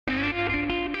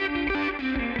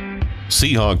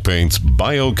Seahawk Paint's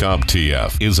Biocop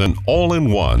TF is an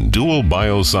all-in-one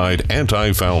dual-biocide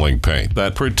anti-fouling paint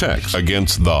that protects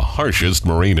against the harshest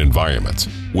marine environments,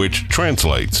 which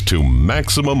translates to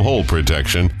maximum hull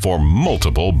protection for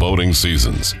multiple boating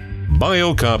seasons.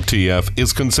 Biocop TF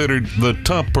is considered the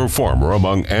top performer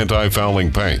among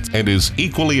anti-fouling paints and is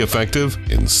equally effective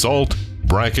in salt,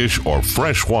 brackish, or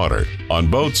fresh water on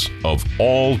boats of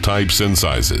all types and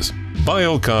sizes.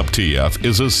 Biocop TF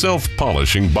is a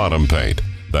self-polishing bottom paint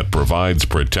that provides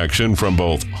protection from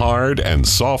both hard and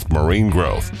soft marine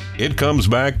growth. It comes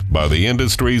backed by the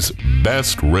industry's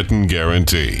best written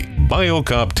guarantee.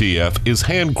 Biocop TF is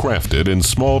handcrafted in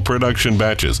small production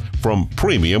batches from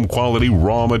premium quality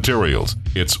raw materials.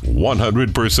 It's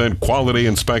 100% quality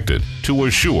inspected to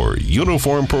assure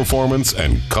uniform performance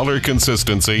and color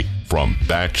consistency from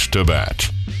batch to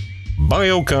batch.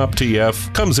 Biocop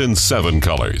TF comes in 7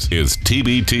 colors, is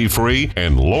TBT-free,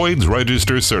 and Lloyd's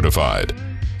Register certified.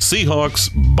 Seahawk's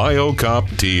Biocop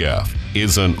TF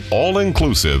is an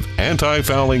all-inclusive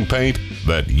anti-fouling paint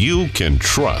that you can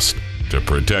trust to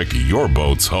protect your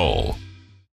boat's hull.